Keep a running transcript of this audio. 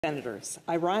Senators,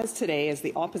 I rise today as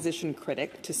the opposition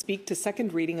critic to speak to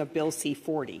second reading of Bill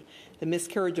C-40, the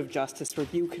Miscarriage of Justice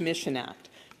Review Commission Act,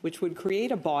 which would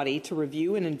create a body to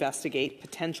review and investigate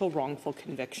potential wrongful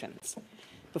convictions.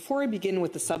 Before I begin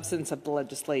with the substance of the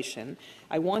legislation,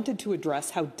 I wanted to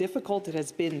address how difficult it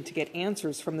has been to get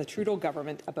answers from the Trudeau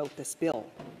government about this bill.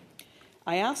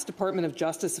 I asked Department of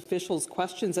Justice officials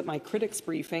questions at my critics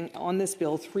briefing on this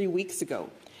bill 3 weeks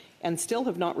ago, and still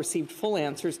have not received full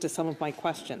answers to some of my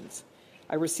questions.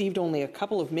 I received only a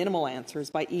couple of minimal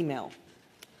answers by email.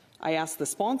 I asked the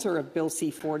sponsor of Bill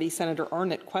C-40, Senator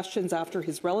Arnott, questions after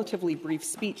his relatively brief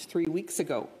speech 3 weeks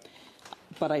ago,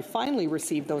 but I finally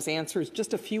received those answers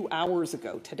just a few hours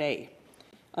ago today.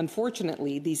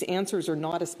 Unfortunately, these answers are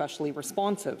not especially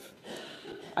responsive.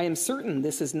 I am certain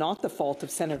this is not the fault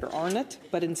of Senator Arnott,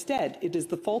 but instead it is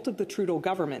the fault of the Trudeau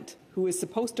government, who is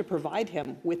supposed to provide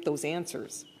him with those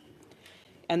answers.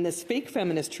 And this fake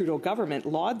feminist Trudeau government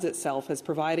lauds itself as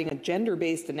providing a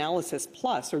gender-based analysis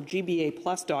plus or GBA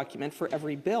plus document for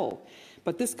every bill.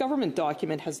 But this government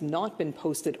document has not been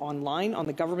posted online on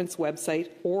the government's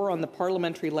website or on the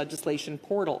parliamentary legislation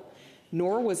portal,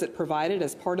 nor was it provided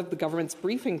as part of the government's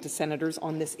briefing to senators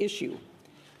on this issue.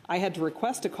 I had to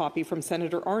request a copy from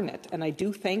Senator Arnott, and I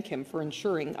do thank him for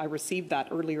ensuring I received that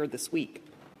earlier this week.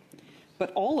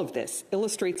 But all of this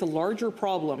illustrates a larger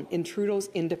problem in Trudeau's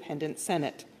independent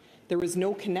Senate. There is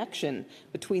no connection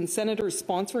between senators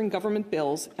sponsoring government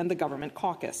bills and the government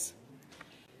caucus.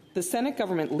 The Senate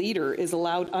government leader is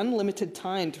allowed unlimited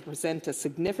time to present a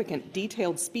significant,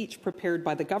 detailed speech prepared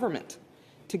by the government,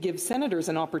 to give senators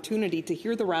an opportunity to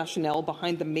hear the rationale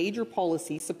behind the major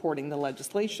policies supporting the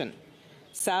legislation.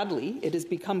 Sadly, it has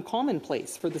become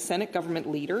commonplace for the Senate government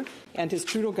leader and his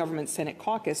Trudeau government Senate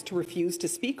caucus to refuse to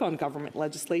speak on government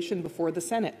legislation before the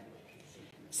Senate.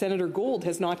 Senator Gold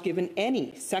has not given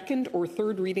any second or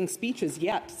third reading speeches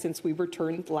yet since we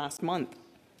returned last month.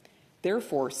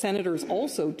 Therefore, senators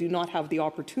also do not have the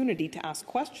opportunity to ask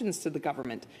questions to the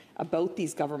government about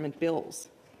these government bills.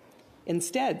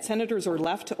 Instead, senators are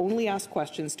left to only ask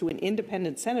questions to an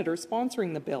independent senator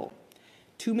sponsoring the bill.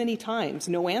 Too many times,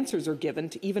 no answers are given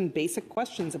to even basic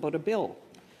questions about a bill.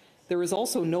 There is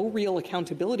also no real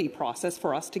accountability process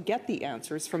for us to get the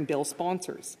answers from bill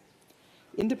sponsors.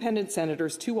 Independent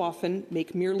senators too often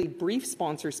make merely brief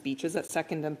sponsor speeches at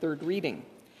second and third reading.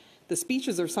 The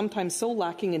speeches are sometimes so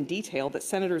lacking in detail that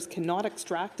senators cannot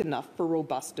extract enough for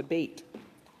robust debate.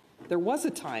 There was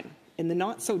a time, in the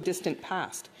not-so-distant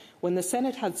past, when the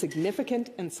Senate had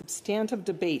significant and substantive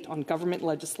debate on government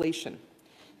legislation.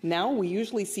 Now we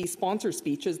usually see sponsor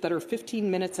speeches that are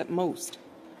 15 minutes at most.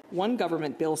 One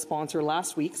government bill sponsor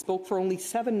last week spoke for only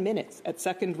 7 minutes at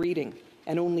second reading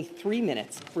and only 3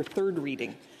 minutes for third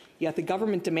reading. Yet the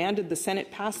government demanded the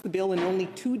Senate pass the bill in only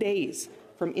 2 days,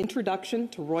 from introduction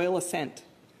to royal assent.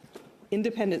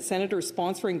 Independent senators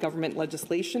sponsoring government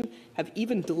legislation have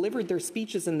even delivered their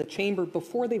speeches in the chamber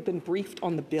before they've been briefed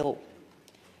on the bill.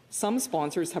 Some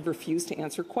sponsors have refused to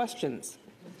answer questions.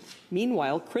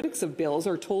 Meanwhile, critics of bills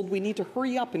are told we need to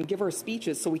hurry up and give our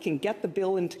speeches so we can get the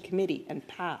bill into committee and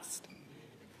passed.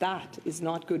 That is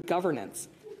not good governance.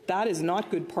 That is not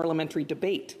good parliamentary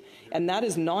debate. And that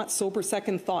is not sober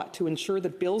second thought to ensure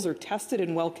that bills are tested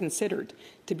and well considered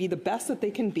to be the best that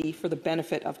they can be for the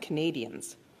benefit of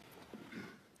Canadians.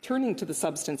 Turning to the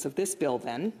substance of this bill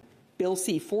then, Bill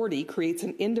C-40 creates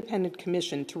an independent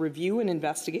commission to review and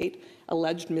investigate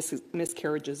alleged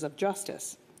miscarriages of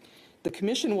justice. The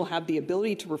Commission will have the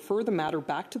ability to refer the matter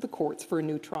back to the courts for a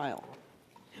new trial.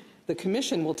 The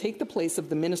Commission will take the place of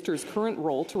the Minister's current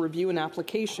role to review an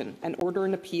application and order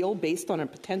an appeal based on a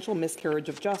potential miscarriage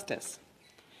of justice.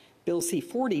 Bill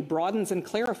C-40 broadens and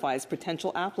clarifies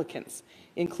potential applicants,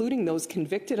 including those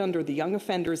convicted under the Young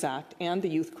Offenders Act and the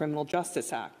Youth Criminal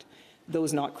Justice Act,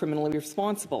 those not criminally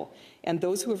responsible, and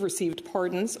those who have received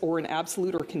pardons or an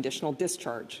absolute or conditional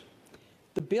discharge.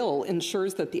 The bill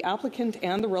ensures that the applicant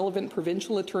and the relevant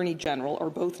provincial attorney general are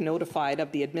both notified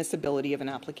of the admissibility of an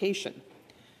application.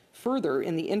 Further,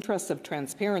 in the interests of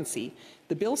transparency,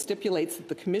 the bill stipulates that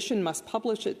the Commission must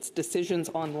publish its decisions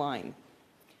online.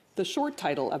 The short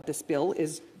title of this bill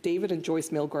is David and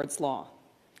Joyce Milgaard's Law.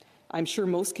 I'm sure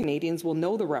most Canadians will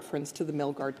know the reference to the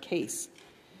Milgaard case.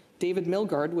 David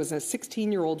Milgaard was a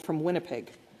 16-year-old from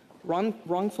Winnipeg,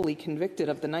 wrongfully convicted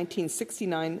of the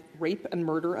 1969 rape and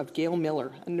murder of Gail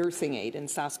Miller, a nursing aide in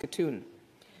Saskatoon.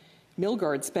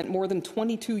 Milgaard spent more than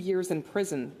 22 years in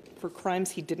prison for crimes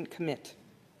he didn't commit.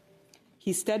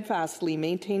 He steadfastly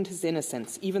maintained his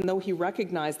innocence, even though he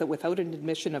recognized that without an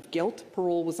admission of guilt,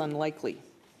 parole was unlikely.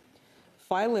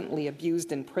 Violently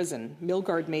abused in prison,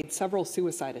 Milgaard made several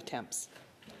suicide attempts.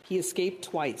 He escaped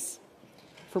twice.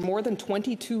 For more than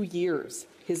 22 years,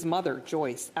 his mother,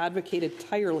 Joyce, advocated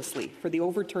tirelessly for the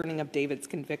overturning of David's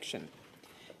conviction.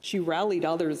 She rallied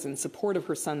others in support of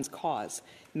her son's cause,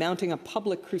 mounting a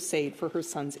public crusade for her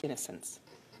son's innocence.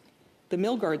 The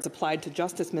Milgards applied to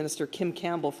Justice Minister Kim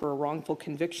Campbell for a wrongful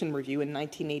conviction review in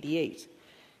 1988.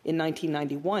 In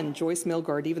 1991, Joyce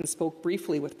Milgard even spoke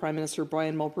briefly with Prime Minister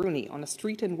Brian Mulroney on a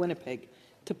street in Winnipeg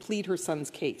to plead her son's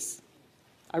case.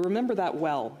 I remember that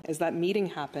well, as that meeting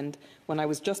happened when I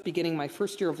was just beginning my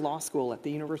first year of law school at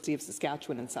the University of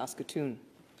Saskatchewan in Saskatoon.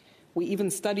 We even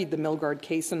studied the Milgard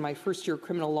case in my first-year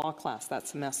criminal law class that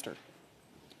semester.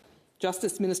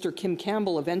 Justice Minister Kim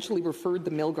Campbell eventually referred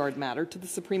the Milgard matter to the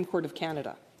Supreme Court of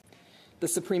Canada. The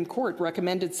Supreme Court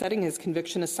recommended setting his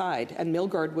conviction aside, and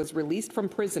Milgard was released from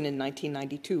prison in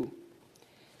 1992.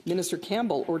 Minister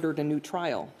Campbell ordered a new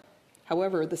trial.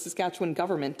 However, the Saskatchewan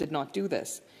government did not do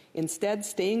this, instead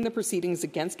staying the proceedings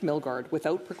against Milgard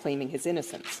without proclaiming his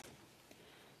innocence.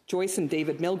 Joyce and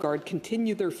David Milgard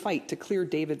continued their fight to clear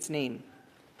David's name.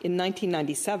 In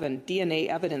 1997, DNA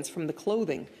evidence from the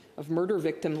clothing of murder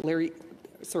victim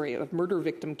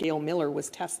Gail Miller was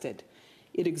tested.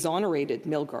 It exonerated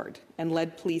Milgard and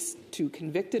led police to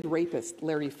convicted rapist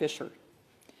Larry Fisher.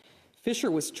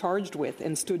 Fisher was charged with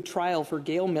and stood trial for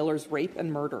Gail Miller's rape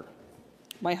and murder.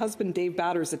 My husband Dave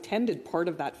Batters attended part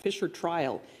of that Fisher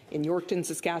trial in Yorkton,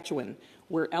 Saskatchewan,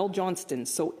 where Al Johnston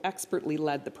so expertly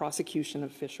led the prosecution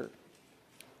of Fisher.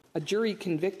 A jury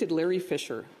convicted Larry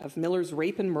Fisher of Miller's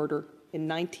rape and murder in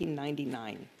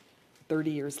 1999,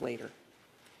 30 years later.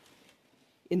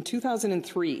 In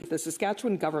 2003, the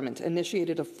Saskatchewan government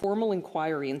initiated a formal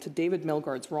inquiry into David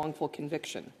Milgard's wrongful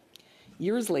conviction.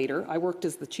 Years later, I worked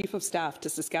as the Chief of Staff to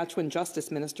Saskatchewan Justice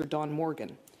Minister Don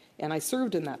Morgan, and I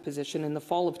served in that position in the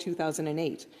fall of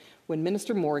 2008, when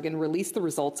Minister Morgan released the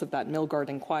results of that Milgard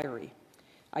inquiry.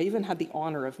 I even had the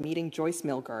honour of meeting Joyce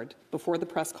Milgard before the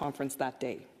press conference that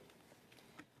day.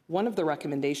 One of the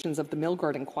recommendations of the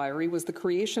Milgard inquiry was the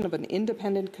creation of an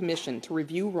independent commission to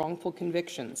review wrongful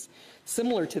convictions,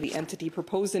 similar to the entity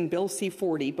proposed in Bill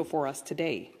C-40 before us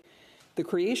today. The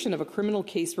creation of a criminal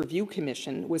case review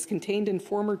commission was contained in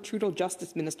former Trudeau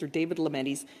Justice Minister David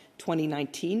Lametti's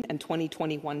 2019 and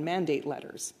 2021 mandate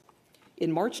letters.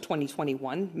 In March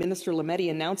 2021, Minister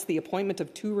Lametti announced the appointment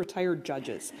of two retired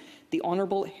judges, the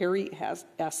Honourable Harry S.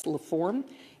 Laforme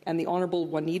and the Honourable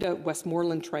Juanita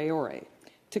Westmoreland Traore,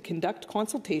 to conduct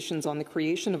consultations on the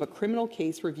creation of a criminal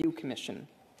case review commission.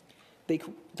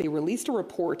 They released a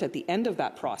report at the end of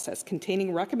that process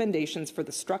containing recommendations for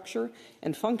the structure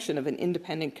and function of an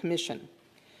independent commission.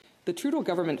 The Trudeau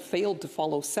government failed to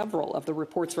follow several of the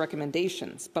report's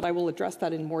recommendations, but I will address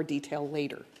that in more detail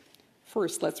later.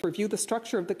 First, let's review the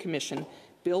structure of the commission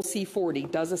Bill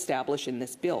C-40 does establish in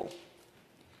this bill.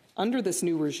 Under this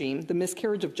new regime, the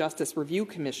Miscarriage of Justice Review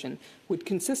Commission would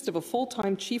consist of a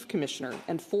full-time Chief Commissioner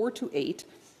and 4 to 8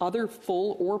 other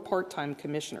full or part-time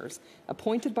commissioners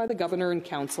appointed by the Governor and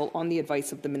Council on the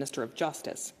advice of the Minister of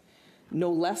Justice.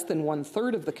 No less than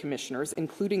 1/3 of the commissioners,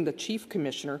 including the Chief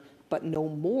Commissioner, but no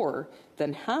more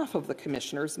than half of the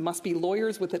commissioners, must be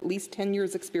lawyers with at least 10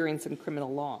 years' experience in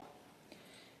criminal law.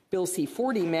 Bill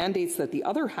C-40 mandates that the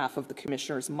other half of the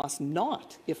commissioners must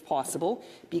not, if possible,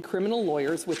 be criminal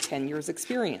lawyers with 10 years'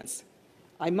 experience.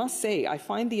 I must say, I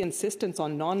find the insistence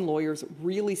on non-lawyers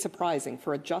really surprising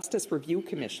for a Justice Review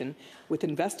Commission with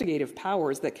investigative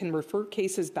powers that can refer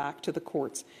cases back to the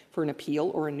courts for an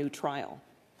appeal or a new trial.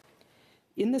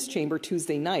 In this chamber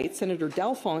Tuesday night, Senator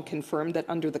Dalphond confirmed that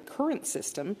under the current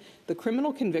system, the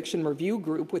Criminal Conviction Review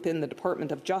Group within the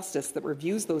Department of Justice that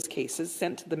reviews those cases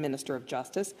sent to the Minister of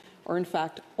Justice are in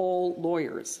fact all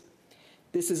lawyers.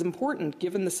 This is important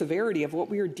given the severity of what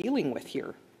we are dealing with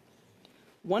here.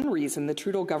 One reason the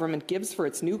Trudeau government gives for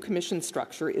its new commission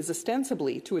structure is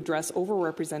ostensibly to address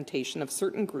overrepresentation of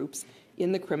certain groups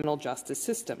in the criminal justice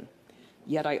system.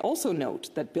 Yet I also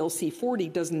note that Bill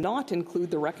C-40 does not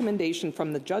include the recommendation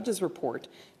from the judge's report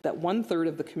that 1/3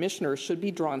 of the commissioners should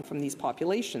be drawn from these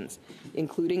populations,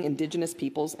 including Indigenous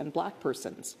peoples and Black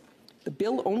persons. The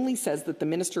bill only says that the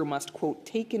minister must, quote,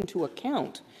 take into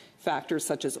account factors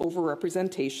such as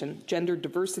overrepresentation, gender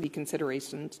diversity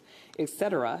considerations,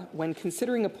 etc., when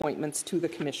considering appointments to the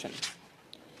commission.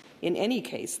 In any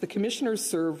case, the commissioners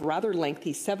serve rather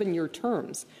lengthy 7-year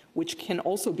terms, which can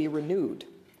also be renewed.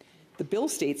 The bill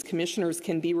states commissioners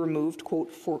can be removed,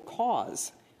 quote, for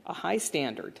cause, a high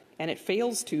standard, and it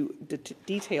fails to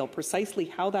detail precisely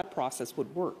how that process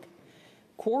would work.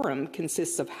 Quorum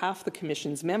consists of half the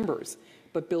Commission's members,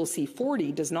 but Bill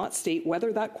C-40 does not state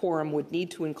whether that quorum would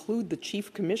need to include the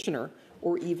Chief Commissioner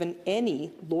or even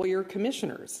any lawyer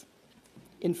commissioners.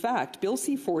 In fact, Bill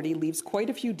C-40 leaves quite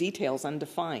a few details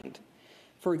undefined.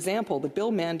 For example, the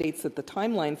bill mandates that the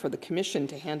timeline for the Commission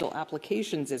to handle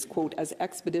applications is, quote, as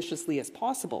expeditiously as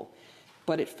possible,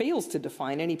 but it fails to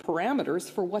define any parameters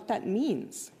for what that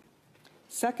means.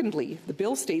 Secondly, the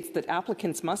bill states that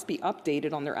applicants must be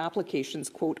updated on their applications,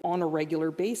 quote, on a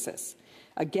regular basis.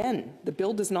 Again, the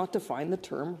bill does not define the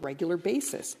term regular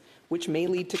basis, which may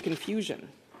lead to confusion.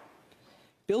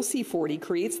 Bill C-40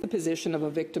 creates the position of a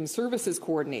victim services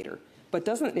coordinator, but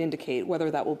doesn't indicate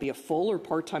whether that will be a full or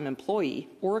part-time employee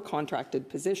or a contracted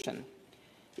position.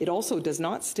 It also does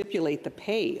not stipulate the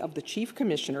pay of the Chief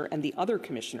Commissioner and the other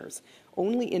commissioners,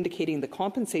 only indicating the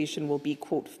compensation will be,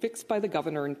 quote, fixed by the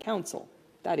Governor and Council,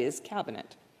 that is,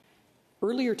 Cabinet.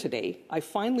 Earlier today, I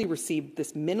finally received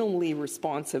this minimally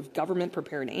responsive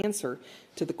government-prepared answer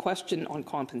to the question on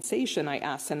compensation I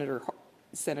asked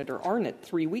Senator Arnott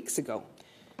 3 weeks ago.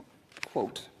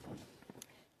 Quote,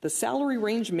 the salary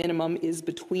range minimum is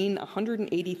between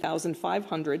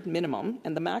 $180,500 minimum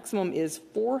and the maximum is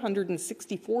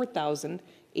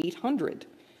 $464,800.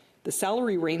 The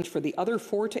salary range for the other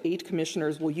 4 to 8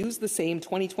 commissioners will use the same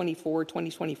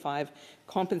 2024-2025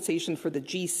 compensation for the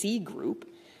GC group,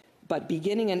 but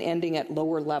beginning and ending at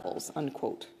lower levels,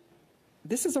 unquote.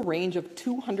 This is a range of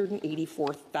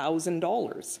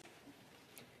 $284,000.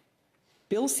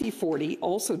 Bill C-40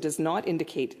 also does not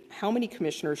indicate how many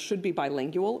commissioners should be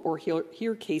bilingual or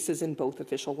hear cases in both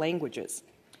official languages.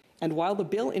 And while the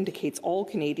bill indicates all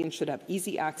Canadians should have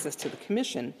easy access to the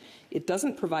Commission, it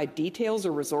doesn't provide details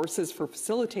or resources for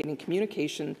facilitating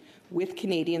communication with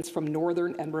Canadians from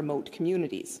northern and remote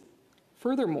communities.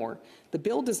 Furthermore, the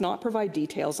bill does not provide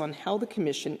details on how the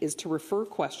Commission is to refer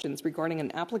questions regarding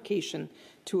an application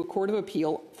to a Court of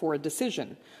Appeal for a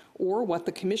decision, or what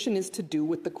the Commission is to do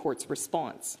with the Court's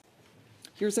response.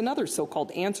 Here's another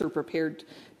so-called answer prepared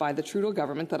by the Trudeau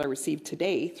government that I received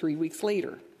today, 3 weeks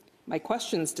later. My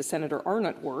questions to Senator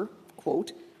Arnott were,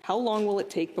 quote, how long will it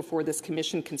take before this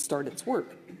Commission can start its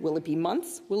work? Will it be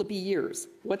months? Will it be years?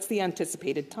 What's the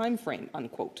anticipated time frame?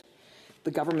 Unquote.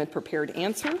 The government-prepared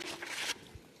answer,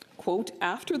 quote,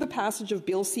 after the passage of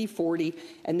Bill C-40,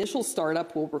 initial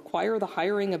startup will require the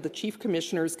hiring of the Chief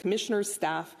Commissioners, Commissioners'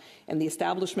 staff, and the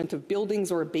establishment of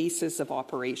buildings or a basis of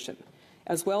operation.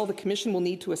 As well, the Commission will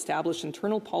need to establish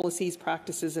internal policies,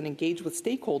 practices, and engage with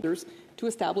stakeholders to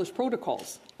establish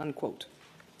protocols, unquote.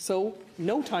 So,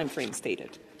 no time frame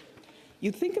stated.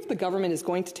 You'd think if the government is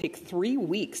going to take 3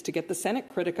 weeks to get the Senate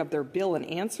critic of their bill an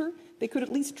answer, they could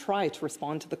at least try to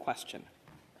respond to the question.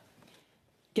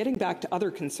 Getting back to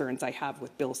other concerns I have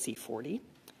with Bill C-40,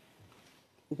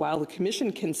 while the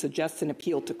Commission can suggest an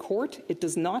appeal to court, it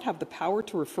does not have the power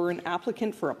to refer an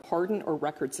applicant for a pardon or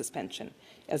record suspension,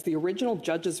 as the original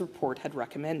judge's report had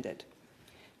recommended.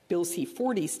 Bill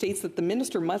C-40 states that the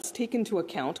minister must take into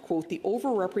account, quote, the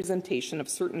overrepresentation of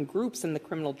certain groups in the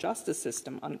criminal justice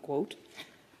system, unquote,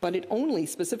 but it only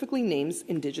specifically names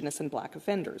Indigenous and Black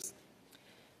offenders.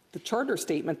 The charter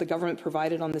statement the government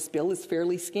provided on this bill is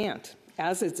fairly scant,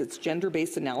 as is its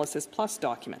Gender-Based Analysis Plus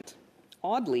document.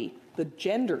 Oddly, the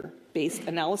Gender-Based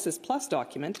Analysis Plus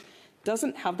document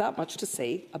doesn't have that much to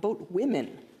say about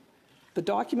women. The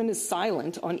document is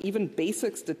silent on even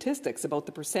basic statistics about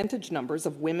the percentage numbers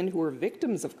of women who are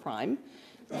victims of crime,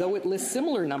 though it lists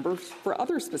similar numbers for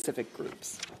other specific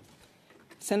groups.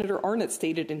 Senator Arnott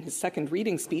stated in his second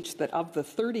reading speech that of the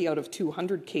 30 out of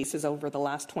 200 cases over the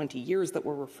last 20 years that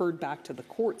were referred back to the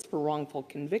courts for wrongful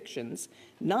convictions,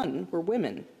 none were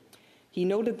women. He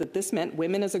noted that this meant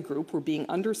women as a group were being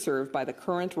underserved by the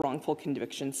current wrongful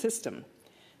conviction system.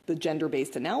 The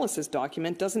gender-based analysis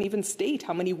document doesn't even state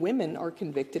how many women are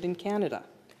convicted in Canada.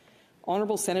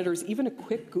 Honourable Senators, even a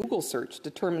quick Google search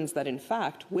determines that, in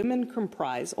fact, women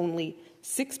comprise only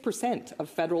 6% of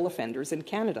federal offenders in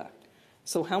Canada.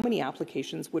 So how many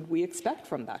applications would we expect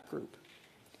from that group?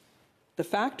 The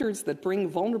factors that bring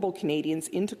vulnerable Canadians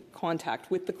into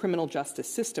contact with the criminal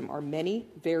justice system are many,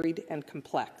 varied, and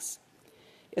complex,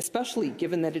 especially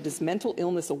given that it is Mental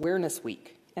Illness Awareness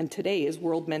Week, and today is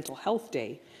World Mental Health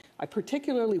Day. I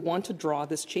particularly want to draw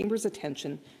this Chamber's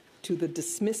attention to the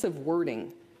dismissive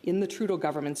wording in the Trudeau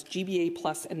government's GBA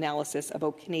Plus analysis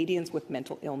about Canadians with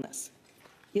mental illness.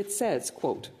 It says,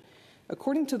 quote,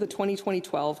 according to the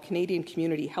 2012 Canadian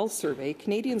Community Health Survey,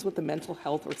 Canadians with a mental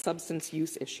health or substance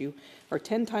use issue are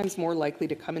 10 times more likely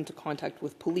to come into contact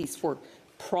with police for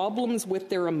problems with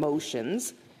their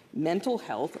emotions, mental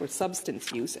health, or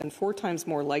substance use, and 4 times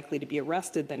more likely to be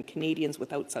arrested than Canadians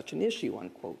without such an issue,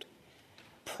 unquote.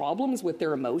 Problems with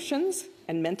their emotions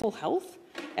and mental health?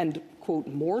 And, quote,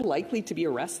 more likely to be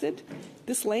arrested?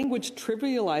 This language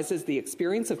trivializes the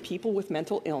experience of people with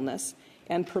mental illness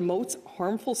and promotes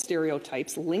harmful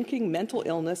stereotypes linking mental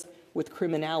illness with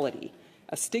criminality,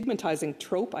 a stigmatizing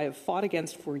trope I have fought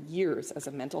against for years as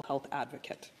a mental health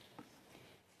advocate.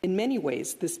 In many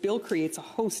ways, this bill creates a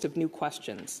host of new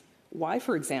questions. Why,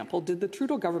 for example, did the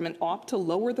Trudeau government opt to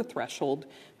lower the threshold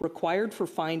required for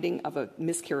finding of a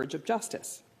miscarriage of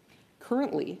justice?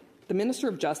 Currently, the Minister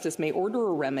of Justice may order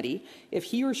a remedy if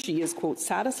he or she is, quote,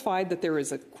 satisfied that there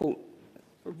is a, quote,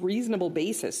 reasonable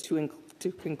basis to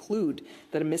conclude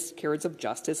that a miscarriage of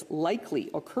justice likely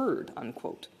occurred,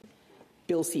 unquote.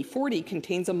 Bill C-40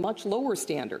 contains a much lower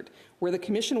standard, where the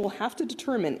Commission will have to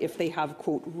determine if they have,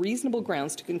 quote, reasonable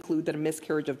grounds to conclude that a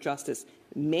miscarriage of justice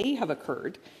may have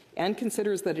occurred and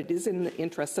considers that it is in the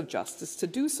interests of justice to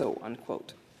do so,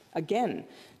 unquote. Again,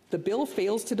 the bill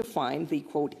fails to define the,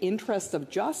 quote, interests of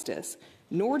justice,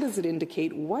 nor does it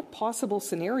indicate what possible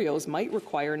scenarios might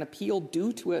require an appeal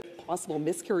due to a possible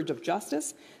miscarriage of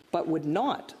justice, but would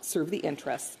not serve the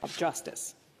interests of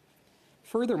justice.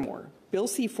 Furthermore, Bill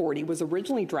C-40 was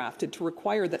originally drafted to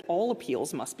require that all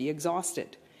appeals must be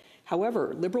exhausted.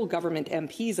 However, Liberal government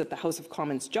MPs at the House of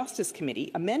Commons Justice Committee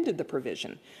amended the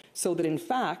provision so that, in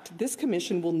fact, this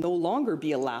commission will no longer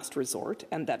be a last resort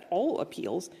and that all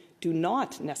appeals do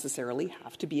not necessarily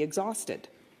have to be exhausted.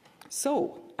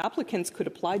 So, applicants could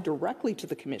apply directly to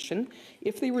the Commission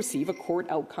if they receive a court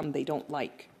outcome they don't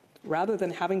like, rather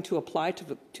than having to apply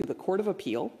to the Court of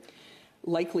Appeal,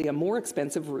 likely a more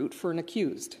expensive route for an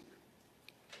accused.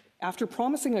 After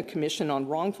promising a commission on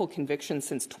wrongful convictions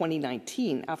since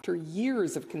 2019, after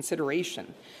years of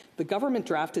consideration, the government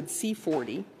drafted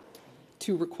C-40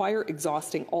 to require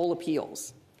exhausting all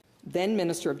appeals. Then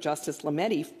Minister of Justice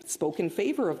Lametti spoke in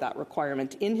favour of that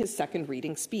requirement in his second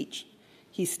reading speech.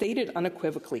 He stated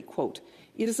unequivocally, quote,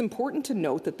 "It is important to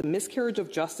note that the miscarriage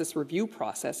of justice review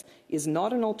process is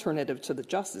not an alternative to the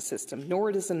justice system, nor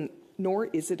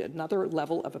is it another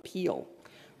level of appeal.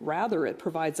 Rather, it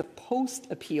provides a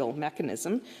post-appeal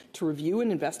mechanism to review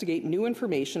and investigate new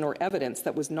information or evidence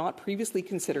that was not previously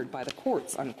considered by the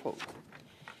courts," unquote.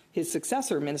 His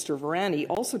successor, Minister Varani,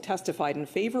 also testified in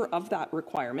favour of that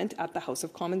requirement at the House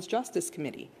of Commons Justice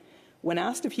Committee. When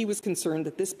asked if he was concerned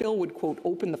that this bill would, quote,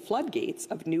 open the floodgates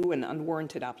of new and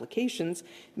unwarranted applications,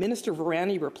 Minister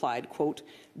Varani replied, quote,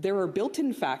 "There are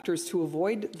built-in factors to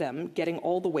avoid them getting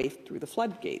all the way through the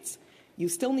floodgates. You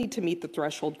still need to meet the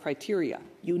threshold criteria.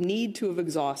 You need to have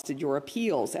exhausted your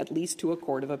appeals, at least to a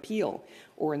court of appeal,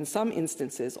 or in some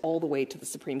instances, all the way to the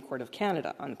Supreme Court of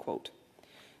Canada," unquote.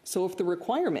 So if the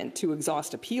requirement to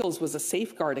exhaust appeals was a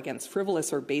safeguard against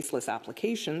frivolous or baseless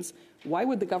applications, why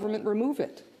would the government remove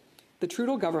it? The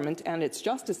Trudeau government and its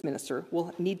Justice Minister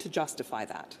will need to justify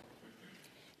that.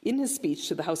 In his speech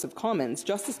to the House of Commons,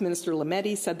 Justice Minister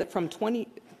Lametti said that from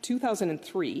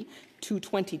 2003 to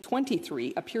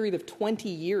 2023, a period of 20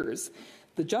 years,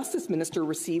 the Justice Minister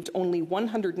received only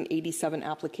 187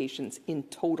 applications in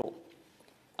total.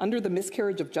 Under the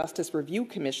Miscarriage of Justice Review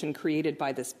Commission created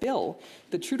by this bill,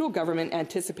 the Trudeau government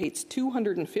anticipates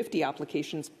 250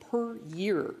 applications per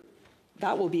year.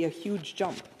 That will be a huge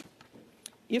jump.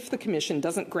 If the Commission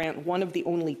doesn't grant one of the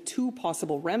only two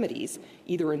possible remedies,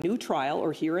 either a new trial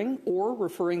or hearing or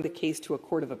referring the case to a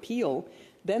court of appeal,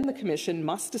 then the Commission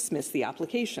must dismiss the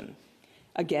application.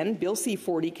 Again, Bill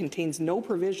C-40 contains no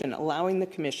provision allowing the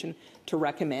Commission to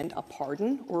recommend a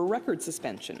pardon or a record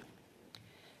suspension.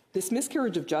 This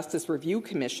Miscarriage of Justice Review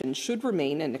Commission should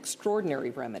remain an extraordinary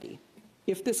remedy.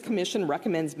 If this Commission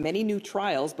recommends many new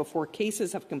trials before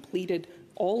cases have completed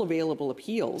all available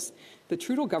appeals, the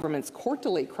Trudeau government's court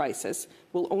delay crisis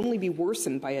will only be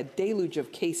worsened by a deluge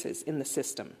of cases in the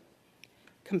system.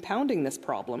 Compounding this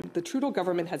problem, the Trudeau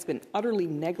government has been utterly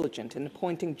negligent in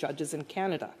appointing judges in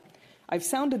Canada. I've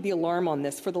sounded the alarm on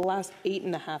this for the last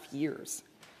 8.5 years.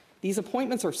 These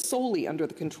appointments are solely under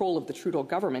the control of the Trudeau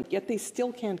government, yet they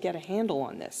still can't get a handle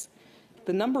on this.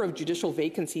 The number of judicial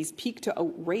vacancies peaked to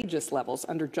outrageous levels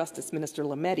under Justice Minister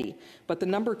Lametti, but the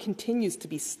number continues to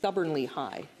be stubbornly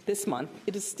high. This month,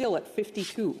 it is still at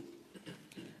 52.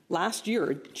 Last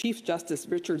year, Chief Justice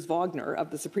Richard Wagner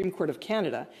of the Supreme Court of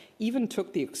Canada even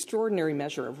took the extraordinary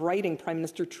measure of writing Prime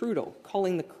Minister Trudeau,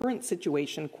 calling the current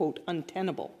situation, quote,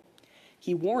 untenable.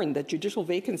 He warned that judicial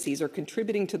vacancies are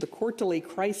contributing to the court delay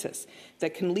crisis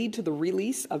that can lead to the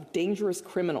release of dangerous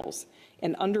criminals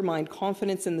and undermine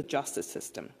confidence in the justice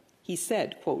system. He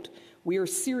said, quote, "We are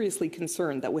seriously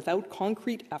concerned that without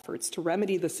concrete efforts to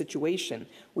remedy the situation,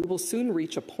 we will soon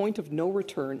reach a point of no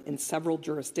return in several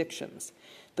jurisdictions.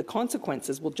 The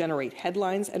consequences will generate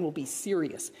headlines and will be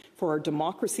serious for our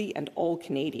democracy and all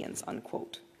Canadians,"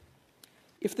 unquote.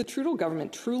 If the Trudeau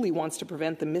government truly wants to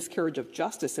prevent the miscarriage of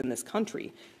justice in this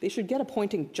country, they should get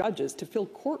appointing judges to fill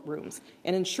courtrooms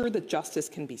and ensure that justice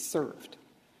can be served.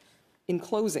 In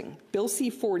closing, Bill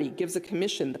C-40 gives a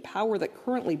commission the power that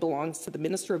currently belongs to the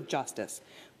Minister of Justice,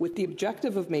 with the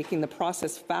objective of making the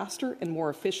process faster and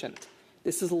more efficient.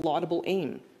 This is a laudable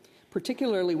aim,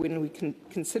 particularly when we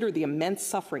consider the immense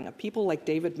suffering of people like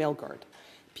David Milgaard,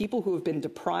 people who have been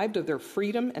deprived of their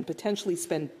freedom and potentially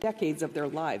spend decades of their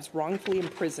lives wrongfully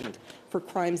imprisoned for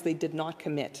crimes they did not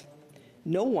commit.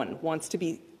 No one wants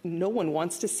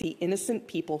to see innocent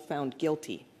people found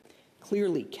guilty.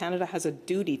 Clearly, Canada has a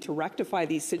duty to rectify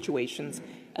these situations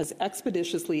as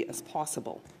expeditiously as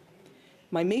possible.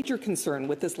 My major concern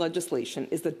with this legislation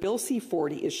is that Bill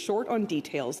C-40 is short on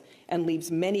details and leaves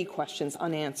many questions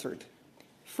unanswered.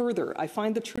 Further, I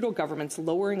find the Trudeau government's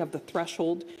lowering of the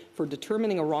threshold for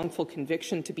determining a wrongful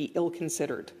conviction to be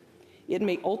ill-considered. It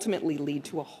may ultimately lead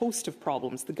to a host of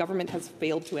problems the government has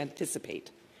failed to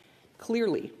anticipate.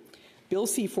 Clearly, Bill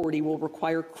C-40 will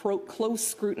require close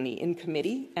scrutiny in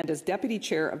committee, and as Deputy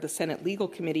Chair of the Senate Legal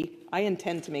Committee, I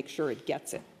intend to make sure it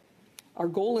gets it. Our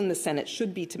goal in the Senate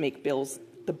should be to make bills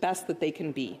the best that they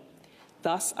can be.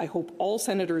 Thus, I hope all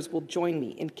senators will join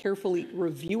me in carefully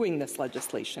reviewing this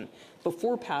legislation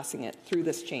before passing it through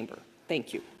this chamber.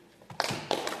 Thank you.